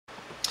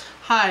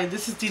Hi,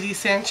 this is Dee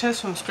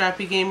Sanchez from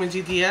Scrappy Gamer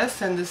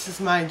GDS, and this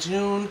is my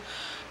June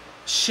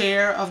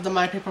share of the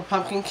My Paper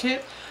Pumpkin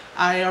kit.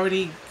 I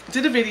already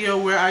did a video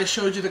where I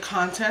showed you the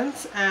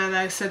contents, and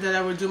I said that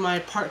I would do my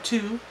part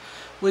 2,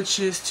 which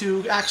is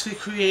to actually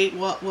create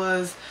what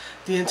was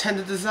the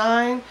intended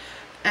design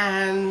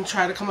and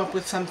try to come up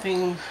with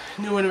something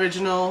new and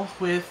original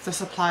with the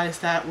supplies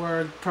that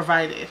were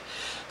provided.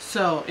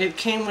 So it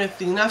came with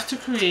enough to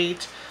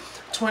create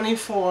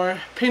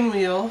 24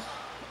 pinwheel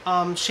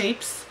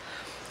shapes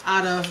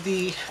out of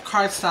the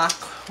cardstock,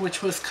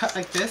 which was cut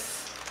like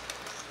this,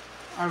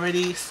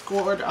 already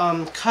scored,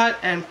 cut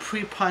and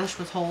pre-punched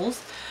with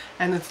holes,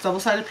 and it's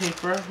double-sided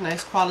paper,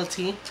 nice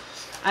quality.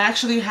 I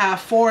actually have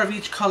 4 of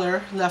each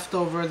color left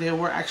over. There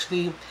were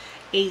actually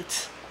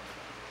 8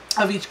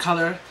 of each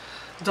color,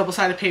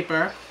 double-sided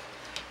paper,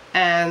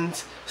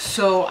 and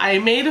so I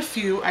made a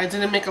few. I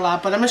didn't make a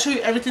lot, but I'm going to show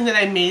you everything that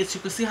I made so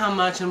you can see how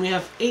much, and we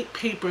have 8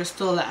 papers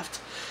still left.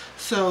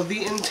 So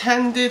the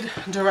intended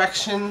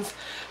directions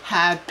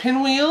had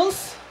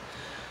pinwheels,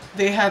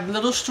 they had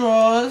little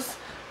straws,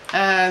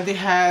 and they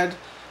had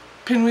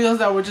pinwheels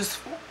that were just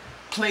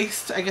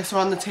placed, I guess,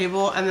 around the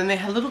table, and then they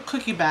had little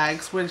cookie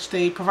bags, which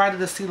they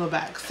provided a silo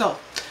bag. So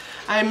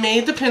I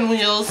made the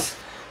pinwheels,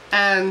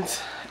 and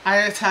I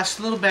attached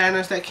little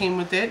banners that came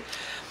with it.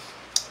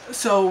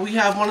 So we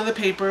have one of the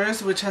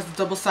papers which has the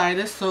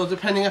double-sided, so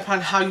depending upon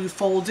how you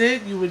fold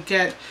it, you would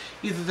get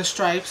either the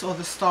stripes or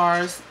the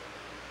stars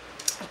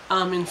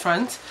in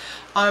front.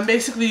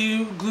 Basically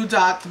you glue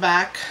dot the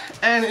back,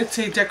 and it's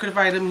a decorative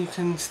item you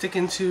can stick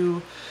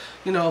into,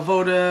 you know, a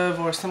votive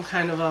or some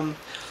kind of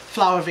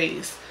flower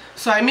vase.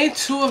 So I made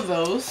 2 of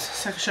those,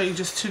 so I can show you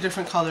just 2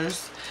 different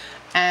colors.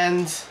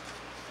 And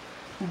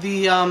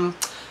the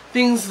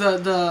things,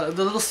 the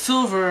little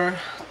silver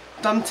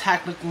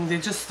thumbtack looking, they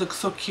just look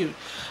so cute.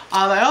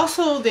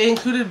 They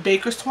included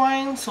baker's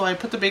twine, so I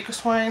put the baker's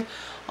twine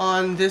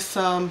on this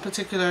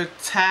particular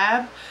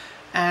tab,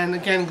 and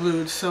again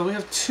glued. So we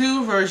have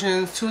 2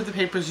 versions, 2 of the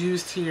papers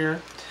used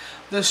here.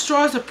 The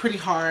straws are pretty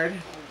hard.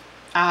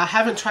 I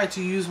haven't tried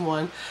to use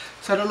one,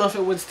 so I don't know if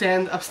it would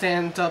stand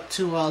up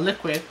to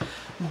liquid,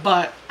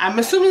 but I'm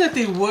assuming that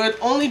they would,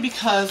 only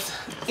because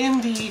in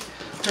the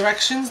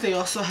directions they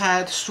also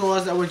had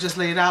straws that were just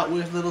laid out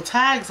with little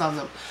tags on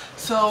them.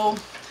 So,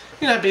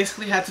 you know, I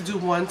basically had to do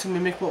one to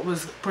mimic what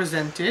was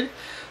presented.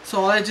 So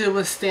all I did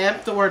was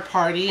stamp the word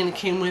party, and it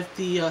came with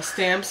the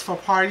stamps for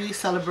party,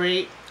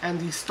 celebrate, and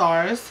the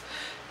stars,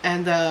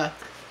 and the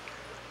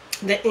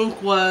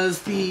ink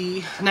was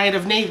the Night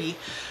of Navy.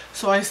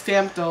 So I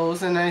stamped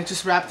those and I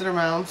just wrapped it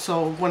around.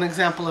 So one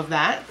example of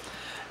that.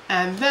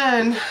 And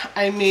then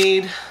I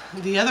made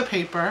the other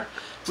paper,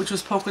 which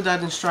was polka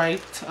dot and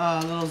striped,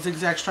 little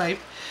zigzag stripe.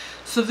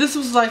 So this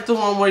was like the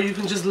one where you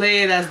can just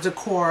lay it as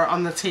decor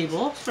on the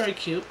table. It's very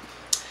cute.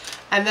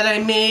 And then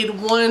I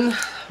made 1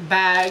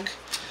 bag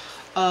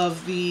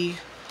of the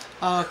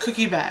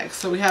cookie bags.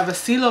 So we have a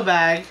silo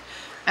bag,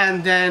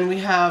 and then we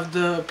have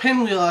the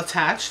pinwheel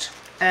attached,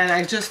 and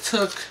I just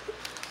took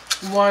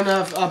one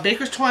of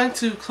baker's twine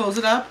to close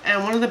it up,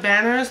 and one of the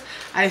banners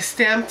I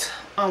stamped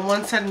on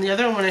one side and the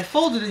other, and when I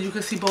folded it you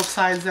could see both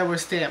sides that were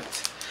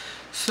stamped.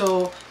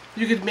 So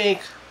you could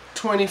make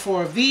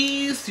 24 of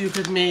these, you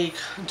could make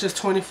just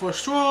 24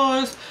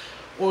 straws,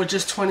 or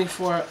just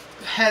 24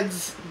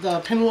 heads, the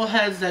pinwheel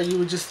heads that you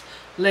would just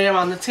lay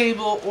around the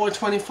table, or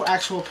 24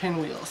 actual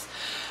pinwheels.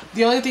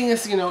 The only thing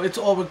is, you know, it's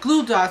all with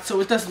glue dots, so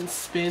it doesn't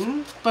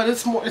spin, but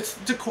it's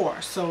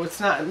decor, so it's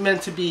not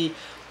meant to be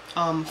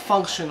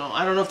functional.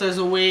 I don't know if there's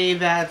a way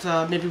that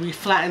maybe we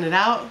flatten it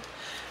out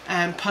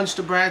and punch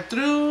the brad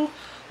through,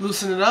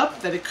 loosen it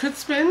up, that it could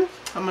spin.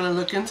 I'm going to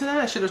look into that.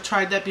 I should have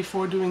tried that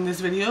before doing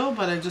this video,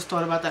 but I just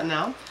thought about that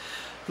now.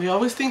 We're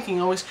always thinking,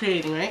 always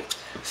creating, right?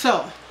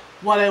 So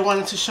what I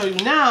wanted to show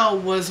you now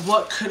was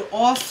what could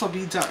also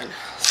be done.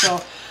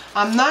 So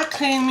I'm not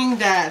claiming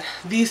that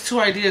these 2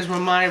 ideas were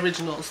my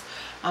originals.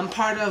 I'm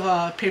part of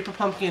a Paper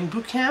Pumpkin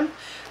Bootcamp,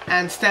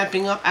 and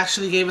Stamping Up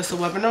actually gave us a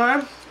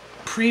webinar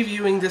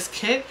previewing this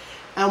kit,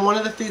 and one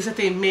of the things that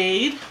they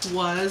made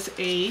was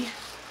a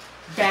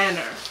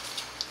banner.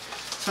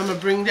 So I'm going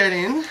to bring that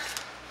in.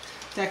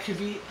 That could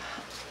be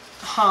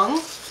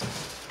hung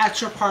at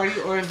your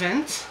party or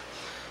event.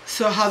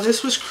 So how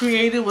this was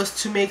created was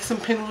to make some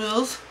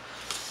pinwheels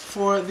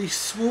for the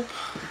swoop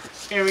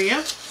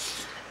area,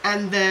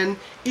 and then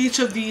each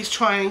of these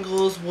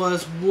triangles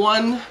was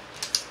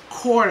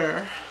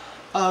 1/4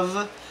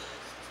 of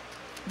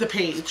the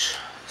page.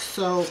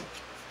 So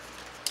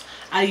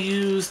I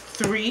used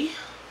 3.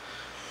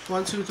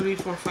 1, 2, 3,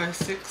 4, 5,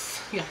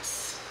 6.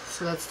 Yes.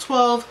 So that's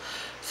 12.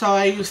 So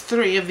I used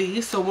 3 of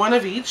these. So 1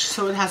 of each.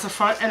 So it has a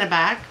front and a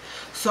back.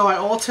 So I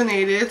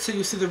alternated. So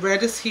you see the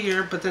red is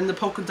here, but then the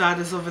polka dot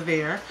is over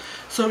there.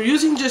 So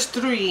using just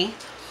 3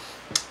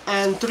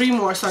 and 3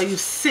 more, so I used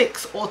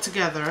 6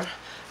 altogether,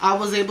 I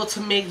was able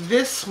to make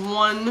this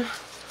one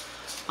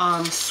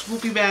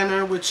swoopy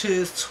banner, which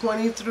is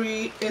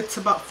 23. It's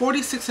about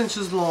 46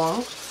 inches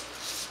long.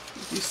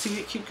 You see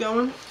it, keep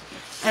going,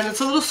 and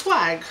it's a little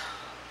swag.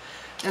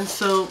 And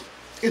so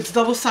it's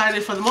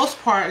double-sided for the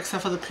most part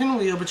except for the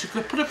pinwheel, but you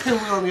could put a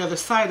pinwheel on the other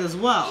side as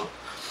well.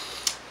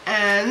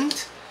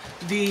 And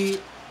the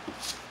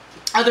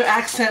other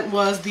accent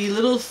was the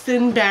little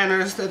thin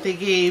banners that they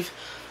gave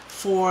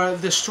for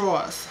the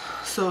straws.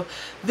 So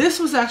this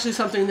was actually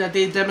something that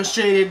they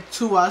demonstrated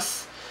to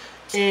us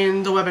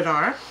in the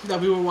webinar that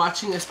we were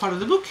watching as part of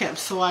the boot camp.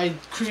 So I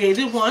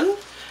created one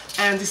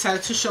and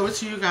decided to show it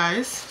to you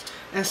guys.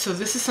 And so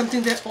this is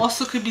something that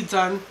also could be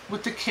done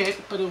with the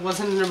kit, but it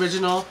wasn't an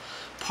original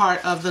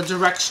part of the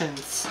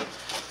directions.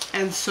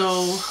 And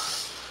so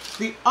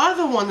the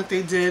other one that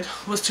they did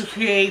was to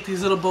create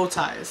these little bow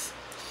ties.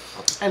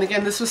 And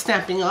again, this was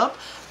Stampin' Up,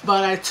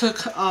 but I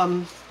took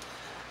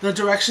the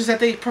directions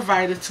that they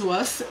provided to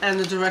us, and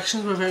the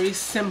directions were very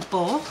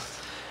simple.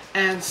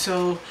 And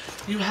so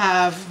you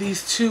have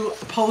these two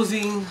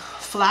opposing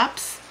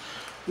flaps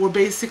were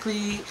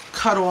basically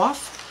cut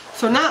off.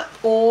 So not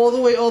all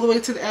the way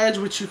to the edge,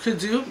 which you could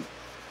do.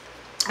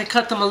 I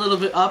cut them a little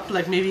bit up,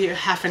 like maybe a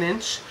 ½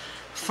 inch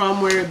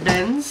from where it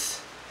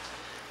bends.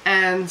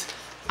 And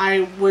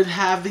I would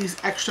have these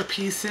extra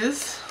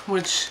pieces,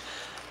 which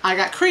I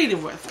got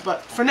creative with.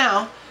 But for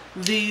now,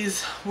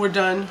 these were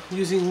done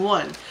using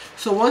one.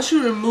 So once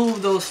you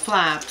remove those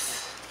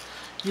flaps,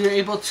 you're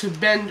able to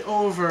bend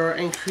over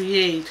and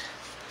create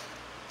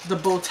the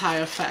bow tie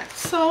effect.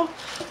 So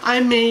I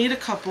made a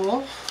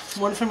couple,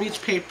 one from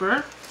each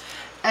paper,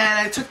 and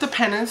I took the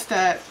pennants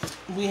that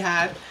we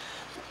had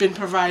been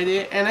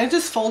provided and I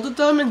just folded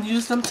them and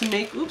used them to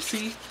make,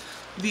 oopsie,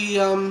 the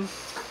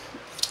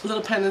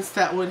little pennants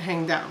that would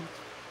hang down.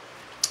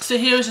 So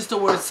here is just the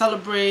word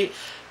celebrate,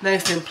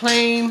 nice and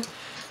plain.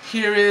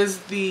 Here is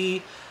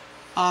the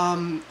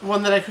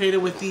one that I created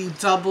with the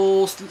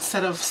double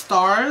set of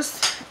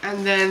stars,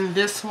 and then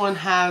this one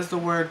has the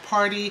word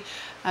party,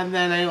 and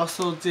then I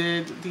also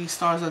did the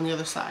stars on the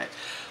other side.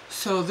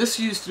 So this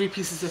used 3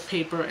 pieces of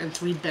paper and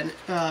 3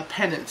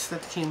 pennants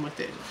that came with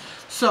it.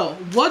 So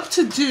what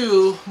to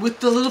do with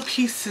the little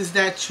pieces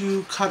that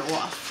you cut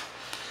off.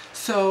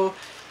 So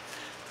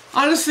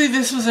honestly,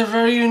 this was a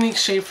very unique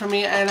shape for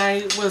me, and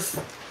I was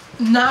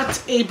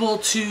not able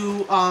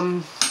to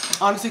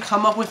honestly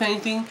come up with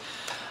anything.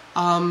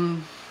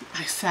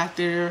 I sat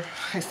there,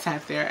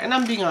 and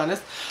I'm being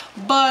honest,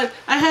 but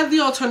I had the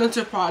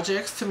alternative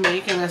projects to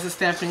make, and as a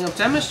Stampin' Up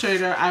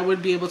demonstrator, I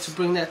would be able to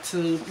bring that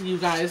to you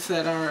guys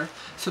that are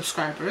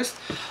subscribers.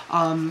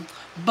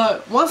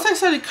 But once I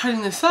started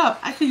cutting this up,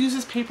 I could use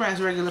this paper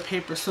as regular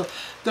paper. So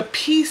the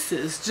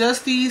pieces,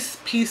 just these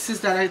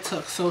pieces that I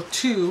took, so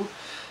 2,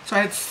 so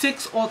I had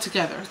 6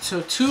 altogether,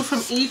 so 2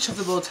 from each of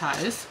the bow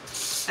ties,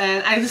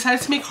 and I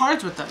decided to make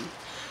cards with them.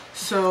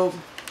 So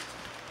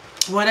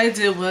what I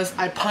did was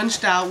I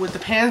punched out with the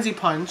pansy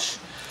punch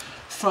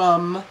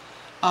from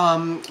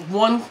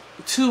from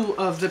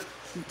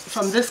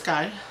this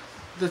guy,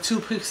 the 2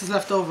 pieces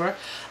left over.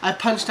 I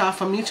punched out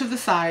from each of the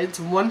sides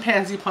 1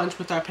 pansy punch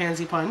with our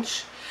pansy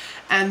punch,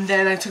 and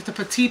then I took the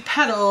petite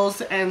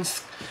petals and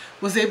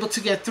was able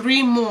to get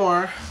 3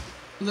 more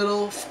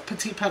little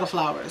petite petal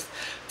flowers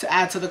to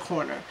add to the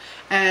corner.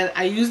 And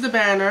I used the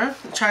banner,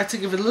 tried to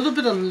give it a little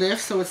bit of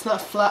lift so it's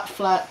not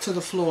flat to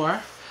the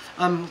floor.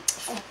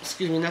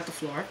 Excuse me, not the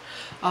floor,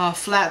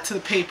 flat to the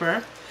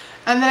paper.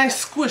 And then I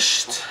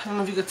squished, I don't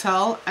know if you could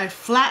tell, I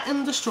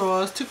flattened the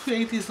straws to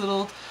create these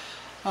little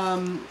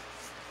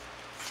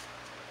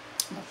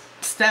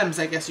stems,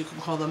 I guess you can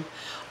call them.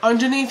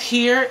 Underneath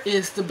here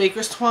is the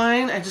baker's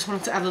twine. I just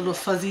wanted to add a little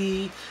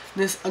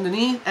fuzziness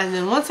underneath, and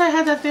then once I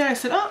had that there, I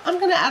said, oh, I'm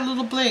going to add a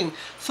little bling.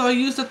 So I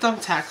used the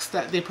thumbtacks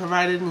that they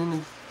provided in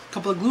a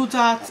couple of glue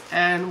dots,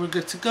 and we're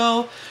good to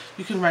go.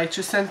 You can write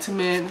your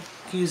sentiment,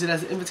 you can use it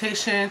as an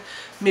invitation,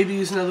 maybe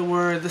use another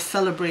word, the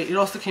celebrate. It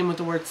also came with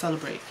the word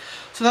celebrate.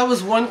 So that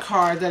was one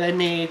card that I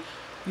made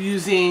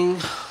using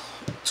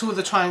 2 of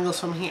the triangles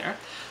from here.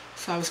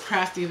 So I was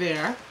crafty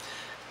there,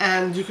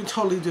 and you can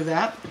totally do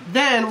that.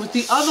 Then with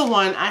the other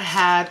one, I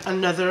had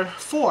another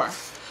 4.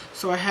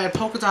 So I had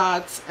polka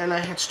dots and I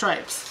had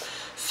stripes.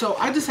 So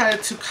I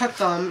decided to cut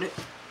them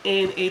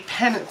in a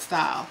pennant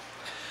style.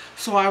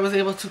 So I was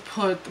able to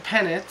put the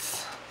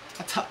pennants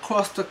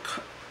across the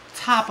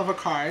top of a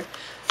card.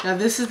 Now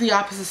this is the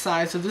opposite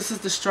side, so this is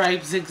the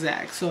stripe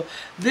zigzag. So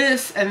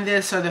this and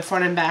this are the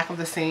front and back of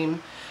the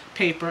same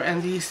paper,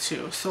 and these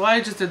 2. So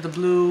I just did the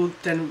blue,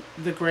 then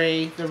the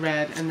gray, the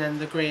red, and then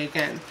the gray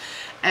again.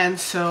 And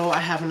so I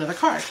have another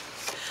card.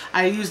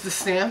 I used the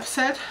stamp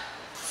set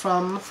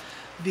from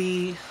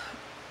the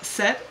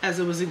set as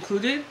it was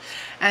included,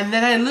 and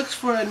then I looked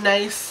for a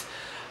nice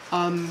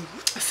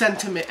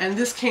sentiment, and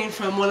this came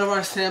from one of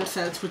our stamp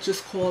sets, which is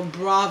called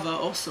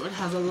Bravo. So it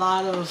has a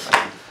lot of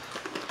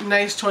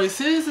nice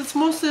choices. It's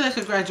mostly like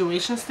a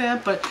graduation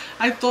stamp, but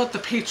I thought the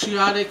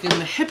patriotic and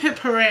the hip hip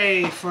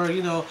hooray for,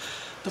 you know,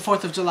 the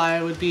 4th of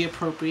July would be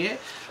appropriate.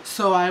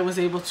 So I was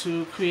able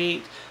to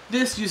create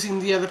this using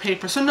the other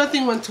paper, so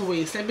nothing went to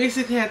waste. I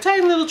basically had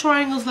tiny little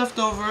triangles left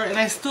over, and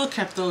I still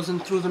kept those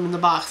and threw them in the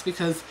box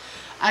because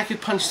I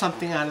could punch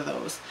something out of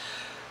those.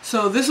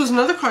 So this was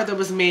another card that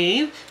was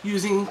made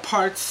using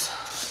parts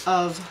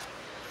of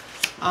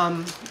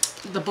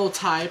the bow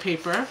tie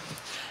paper.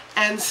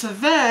 And so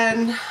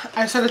then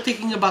I started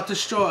thinking about the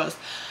straws.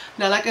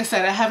 Now, like I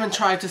said, I haven't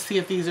tried to see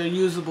if these are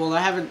usable.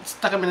 I haven't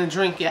stuck them in a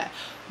drink yet.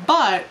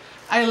 But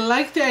I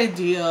like the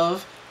idea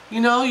of,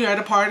 you know, you're at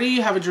a party,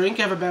 you have a drink,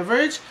 you have a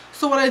beverage.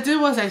 So what I did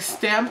was I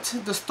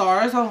stamped the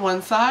stars on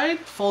one side,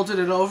 folded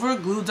it over,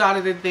 glue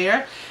dotted it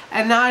there,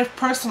 and now I've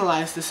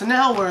personalized this. So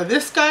now where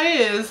this guy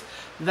is,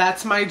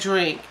 that's my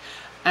drink.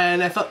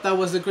 And I thought that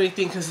was a great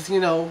thing because, you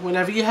know,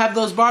 whenever you have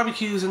those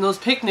barbecues and those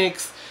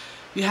picnics,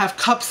 you have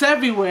cups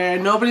everywhere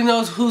and nobody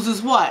knows whose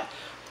is what.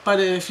 But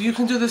if you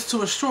can do this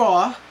to a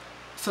straw,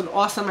 it's an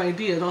awesome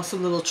idea, an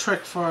awesome little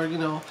trick for, you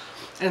know,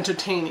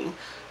 entertaining.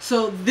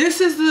 So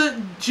this is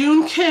the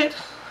June kit,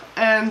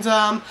 and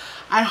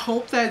I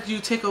hope that you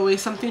take away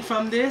something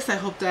from this. I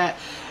hope that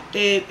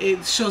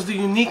it shows the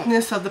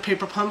uniqueness of the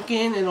paper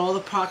pumpkin and all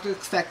the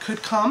products that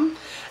could come.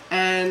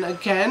 And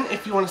again,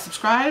 if you want to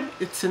subscribe,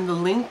 it's in the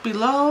link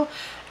below,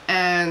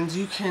 and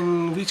you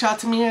can reach out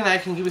to me and I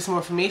can give you some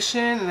more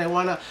information. And I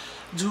want to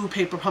do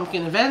paper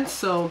pumpkin events,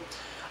 so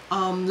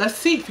let's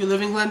see. If you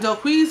live in Glendale,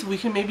 Queens, we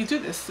can maybe do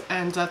this.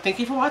 And thank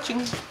you for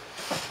watching.